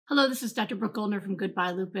Hello, this is Dr. Brooke Goldner from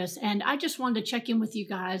Goodbye Lupus, and I just wanted to check in with you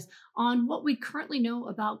guys on what we currently know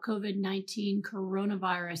about COVID-19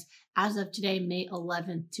 coronavirus as of today, May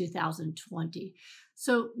 11th, 2020.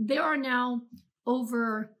 So there are now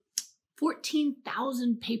over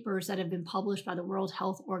 14,000 papers that have been published by the World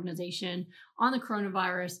Health Organization on the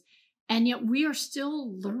coronavirus, and yet we are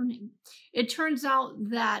still learning. It turns out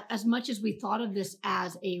that as much as we thought of this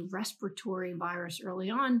as a respiratory virus early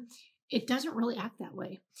on, it doesn't really act that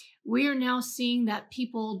way. We are now seeing that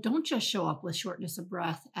people don't just show up with shortness of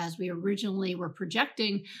breath as we originally were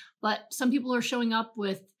projecting, but some people are showing up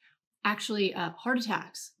with actually heart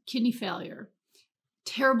attacks, kidney failure,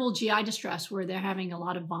 terrible GI distress where they're having a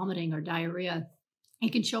lot of vomiting or diarrhea.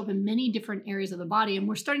 It can show up in many different areas of the body, and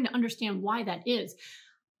we're starting to understand why that is.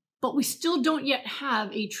 But we still don't yet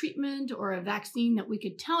have a treatment or a vaccine that we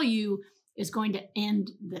could tell you is going to end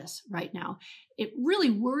this right now. It really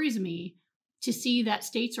worries me to see that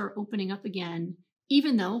states are opening up again,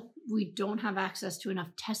 even though we don't have access to enough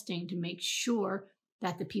testing to make sure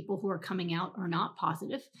that the people who are coming out are not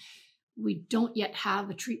positive. We don't yet have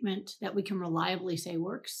a treatment that we can reliably say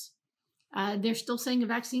works. They're still saying a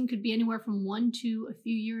vaccine could be anywhere from 1 to a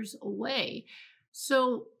few years away.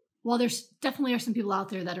 So while there's definitely are some people out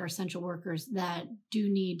there that are essential workers that do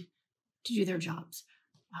need to do their jobs,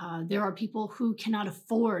 there are people who cannot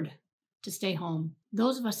afford to stay home.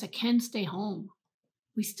 Those of us that can stay home,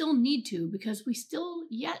 we still need to, because we still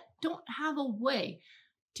yet don't have a way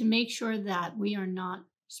to make sure that we are not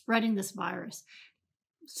spreading this virus.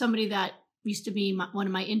 Somebody that used to be one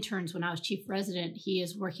of my interns when I was chief resident, he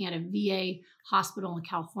is working at a VA hospital in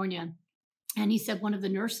California. And he said one of the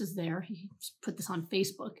nurses there, he put this on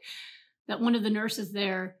Facebook, that one of the nurses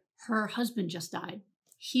there, her husband just died.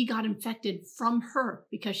 He got infected from her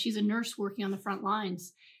because she's a nurse working on the front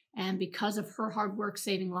lines. And because of her hard work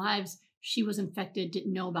saving lives, she was infected,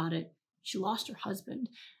 didn't know about it. She lost her husband.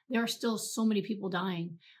 There are still so many people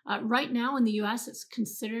dying. Right now in the US, it's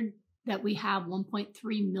considered that we have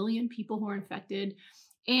 1.3 million people who are infected.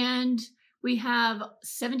 And we have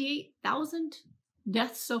 78,000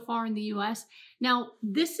 deaths so far in the US. Now,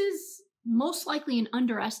 this is most likely an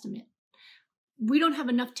underestimate. We don't have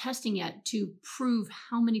enough testing yet to prove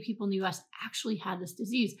how many people in the US actually had this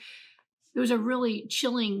disease. There was a really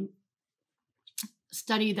chilling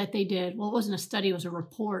study that they did. Well, it wasn't a study, it was a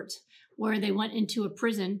report where they went into a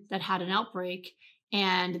prison that had an outbreak,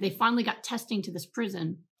 and they finally got testing to this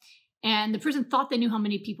prison. And the prison thought they knew how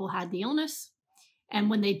many people had the illness. And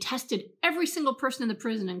when they tested every single person in the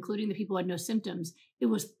prison, including the people who had no symptoms, it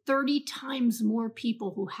was 30 times more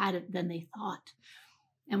people who had it than they thought.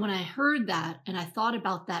 And when I heard that, and I thought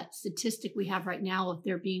about that statistic we have right now of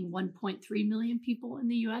there being 1.3 million people in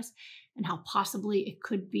the US, and how possibly it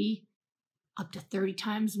could be up to 30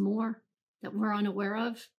 times more that we're unaware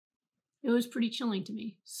of, it was pretty chilling to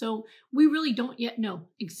me. So we really don't yet know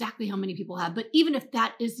exactly how many people have, but even if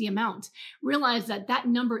that is the amount, realize that that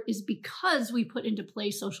number is because we put into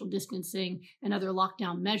place social distancing and other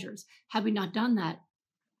lockdown measures. Had we not done that,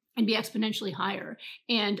 and be exponentially higher.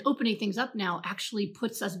 And opening things up now actually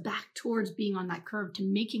puts us back towards being on that curve to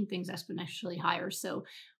making things exponentially higher. So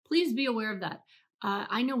please be aware of that.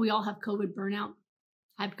 I know we all have COVID burnout.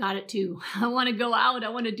 I've got it too. I want to go out. I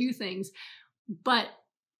want to do things, but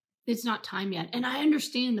it's not time yet. And I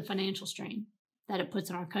understand the financial strain that it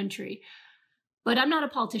puts on our country, but I'm not a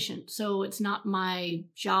politician. So it's not my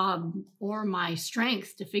job or my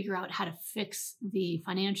strength to figure out how to fix the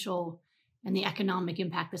financial and the economic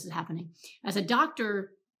impact this is happening. As a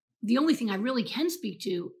doctor, the only thing I really can speak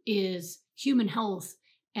to is human health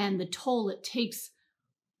and the toll it takes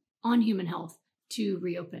on human health to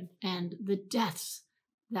reopen, and the deaths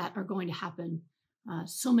that are going to happen,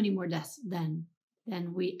 so many more deaths than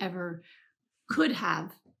we ever could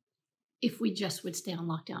have if we just would stay on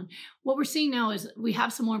lockdown. What we're seeing now is we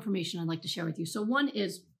have some more information I'd like to share with you. So one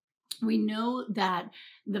is we know that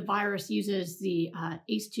the virus uses the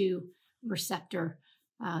ACE2 receptor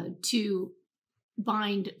to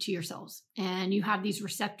bind to your cells. And you have these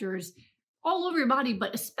receptors all over your body,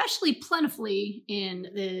 but especially plentifully in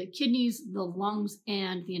the kidneys, the lungs,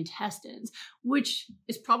 and the intestines, which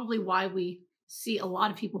is probably why we see a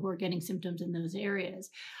lot of people who are getting symptoms in those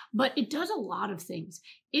areas. But it does a lot of things.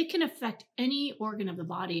 It can affect any organ of the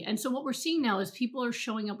body. And so what we're seeing now is people are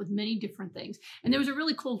showing up with many different things. And there was a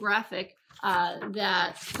really cool graphic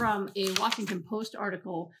that from a Washington Post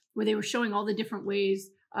article where they were showing all the different ways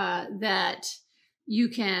that you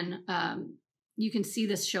can see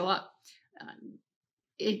this show up.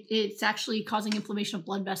 It's actually causing inflammation of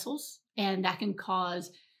blood vessels, and that can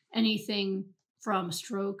cause anything from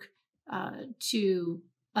stroke to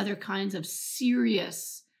other kinds of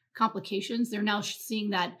serious complications. They're now seeing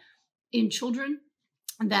that in children,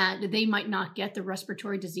 that they might not get the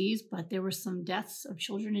respiratory disease, but there were some deaths of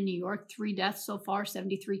children in New York, 3 deaths so far,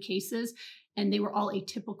 73 cases, and they were all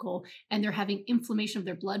atypical. And they're having inflammation of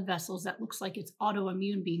their blood vessels that looks like it's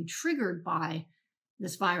autoimmune being triggered by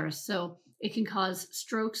this virus. So it can cause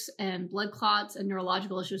strokes and blood clots and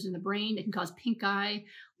neurological issues in the brain. It can cause pink eye,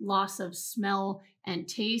 loss of smell and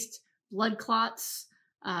taste, blood clots,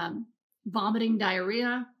 vomiting,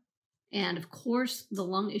 diarrhea, and of course, the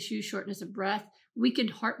lung issues, shortness of breath, weakened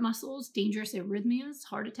heart muscles, dangerous arrhythmias,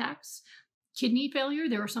 heart attacks, kidney failure.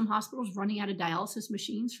 There are some hospitals running out of dialysis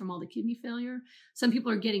machines from all the kidney failure. Some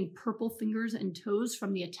people are getting purple fingers and toes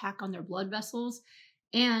from the attack on their blood vessels,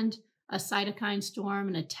 and a cytokine storm,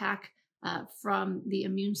 an attack from the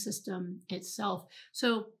immune system itself.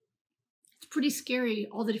 So it's pretty scary,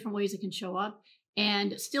 all the different ways it can show up.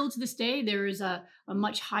 And still to this day, there is a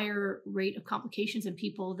much higher rate of complications in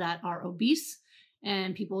people that are obese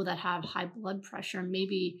and people that have high blood pressure,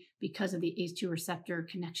 maybe because of the ACE2 receptor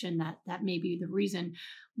connection, that may be the reason.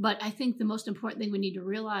 But I think the most important thing we need to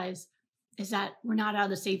realize is that we're not out of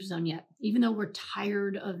the safe zone yet. Even though we're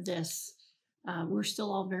tired of this, we're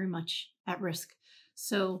still all very much at risk.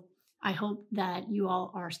 So I hope that you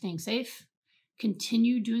all are staying safe.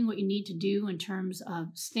 Continue doing what you need to do in terms of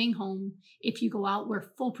staying home. If you go out, wear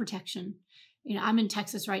full protection. You know, I'm in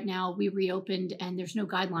Texas right now. We reopened and there's no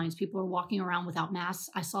guidelines. People are walking around without masks.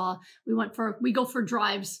 We go for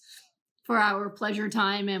drives for our pleasure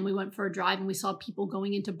time, and we went for a drive and we saw people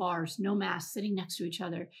going into bars, no masks, sitting next to each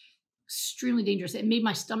other. Extremely dangerous. It made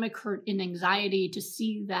my stomach hurt in anxiety to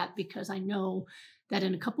see that, because I know that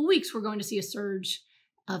in a couple weeks, we're going to see a surge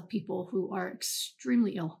of people who are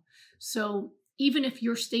extremely ill. So even if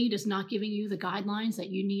your state is not giving you the guidelines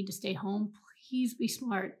that you need to stay home, please be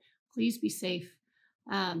smart. Please be safe.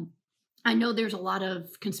 I know there's a lot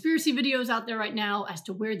of conspiracy videos out there right now as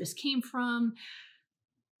to where this came from.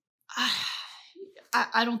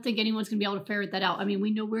 I don't think anyone's going to be able to ferret that out. I mean,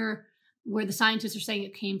 we know where the scientists are saying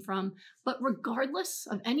it came from, but regardless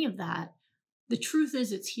of any of that, the truth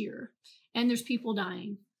is it's here, and there's people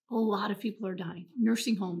dying. A lot of people are dying.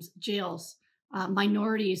 Nursing homes, jails,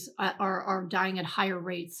 minorities are dying at higher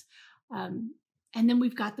rates. And then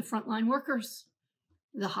we've got the frontline workers,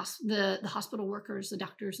 the hospital workers, the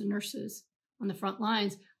doctors and nurses on the front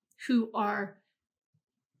lines who are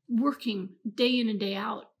working day in and day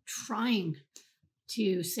out, trying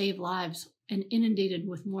to save lives and inundated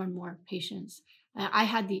with more and more patients. I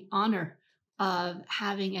had the honor of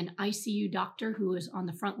having an ICU doctor who was on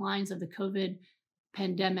the front lines of the COVID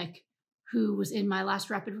pandemic, who was in my last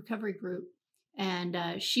rapid recovery group.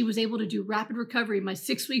 And she was able to do rapid recovery. My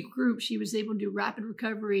 6-week group, she was able to do rapid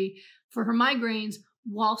recovery for her migraines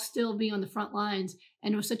while still being on the front lines.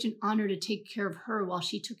 And it was such an honor to take care of her while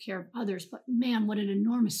she took care of others. But man, what an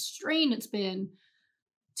enormous strain it's been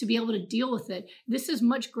to be able to deal with it. This is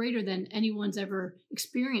much greater than anyone's ever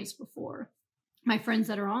experienced before. My friends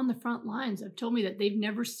that are on the front lines have told me that they've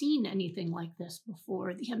never seen anything like this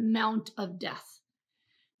before. The amount of death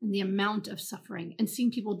and the amount of suffering, and seeing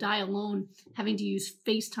people die alone, having to use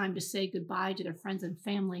FaceTime to say goodbye to their friends and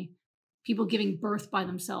family, people giving birth by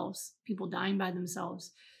themselves, people dying by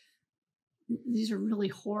themselves. These are really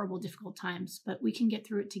horrible, difficult times, but we can get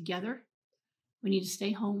through it together. We need to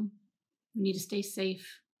stay home. We need to stay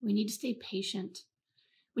safe. We need to stay patient.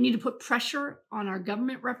 We need to put pressure on our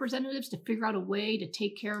government representatives to figure out a way to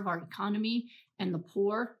take care of our economy and the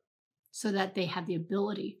poor so that they have the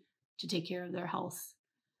ability to take care of their health.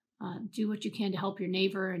 Do what you can to help your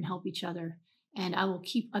neighbor and help each other. And I will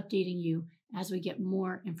keep updating you as we get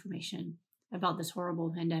more information about this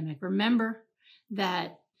horrible pandemic. Remember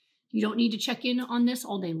that you don't need to check in on this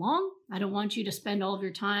all day long. I don't want you to spend all of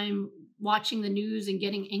your time watching the news and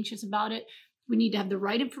getting anxious about it. We need to have the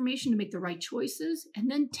right information to make the right choices,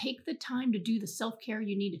 and then take the time to do the self-care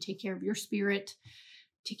you need to take care of your spirit,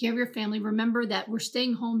 take care of your family. Remember that we're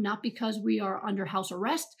staying home not because we are under house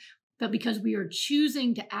arrest, but because we are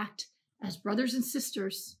choosing to act as brothers and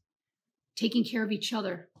sisters, taking care of each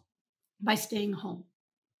other by staying home,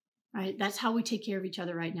 right? That's how we take care of each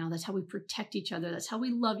other right now. That's how we protect each other. That's how we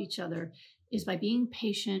love each other, is by being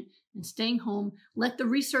patient and staying home. Let the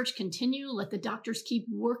research continue. Let the doctors keep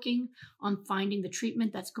working on finding the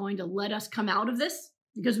treatment that's going to let us come out of this,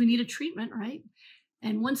 because we need a treatment, right?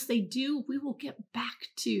 And once they do, we will get back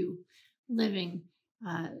to living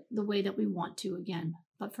the way that we want to again.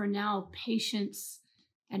 But for now, patience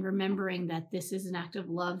and remembering that this is an act of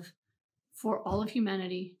love for all of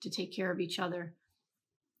humanity to take care of each other.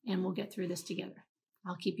 And we'll get through this together.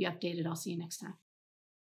 I'll keep you updated. I'll see you next time.